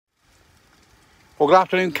Well, good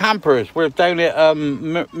afternoon, campers. We're down at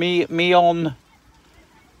Meon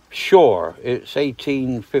Shore. It's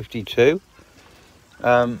 1852.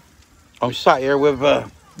 I'm sat here with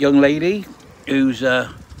a young lady who's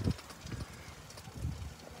one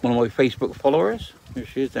of my Facebook followers. Here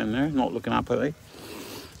she is down there, not looking up at me.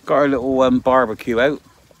 Got her little barbecue out.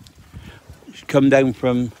 She's come down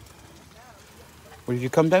from... Where did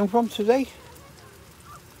you come down from today?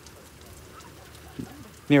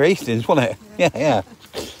 Near Hastings, wasn't it? Yeah.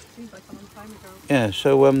 Seems like a long time ago. Yeah,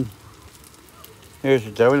 so here's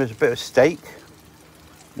the dough. There's a bit of steak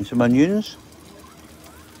and some onions.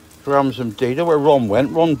 Ram some D. Where Ron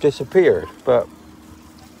went. Ron disappeared, but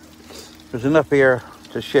there's enough here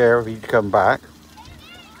to share if you come back.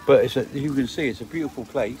 But it's as you can see, it's a beautiful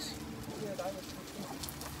place.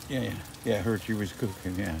 Yeah, I heard she was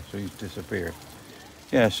cooking. Yeah, so he's disappeared.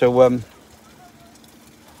 Yeah, so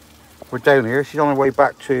we're down here. She's on her way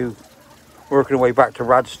back to working her way back to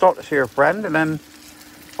Radstock to see her friend, and then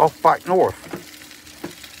off back north.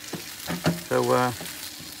 So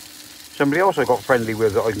somebody else I got friendly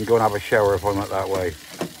with that I can go and have a shower if I'm not that way.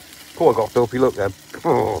 Oh, I got a filthy look then.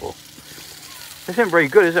 Oh. This isn't very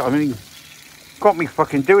good, is it? I mean, got me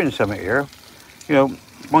fucking doing something here. You know,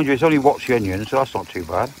 mind you, it's only watch the onions, so that's not too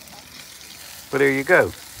bad. But there you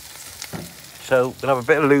go. So we'll have a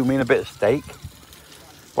bit of halloumi and a bit of steak.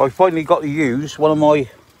 Well, I finally got to use one of my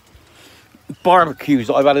barbecues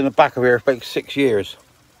that I've had in the back of here for about 6 years.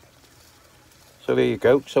 So there you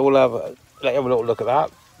go. So we'll have a little look at that.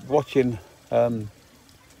 Watching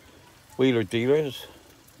Wheeler Dealers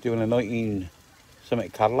doing a 19 something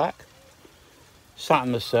Cadillac. Sat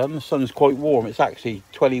in the sun. The sun's quite warm. It's actually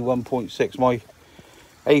 21.6. My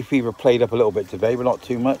hay fever played up a little bit today, but not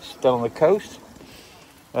too much down on the coast.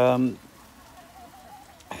 And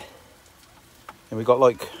we got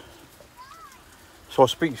like, so I'll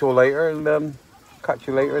speak to you all later and catch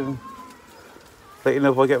you later and let you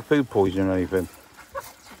know if I get food poisoning or anything.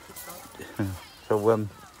 So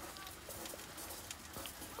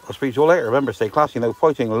I'll speak to you all later. Remember, stay classy, no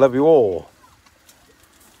fighting. I love you all.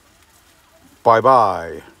 Bye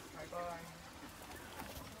bye. Bye bye.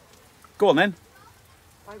 Go on then.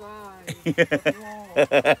 Bye bye.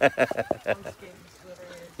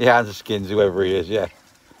 Yeah, and the Skins, whoever he is, yeah.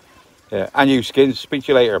 And you, Skins, speak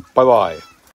to you later. Bye bye.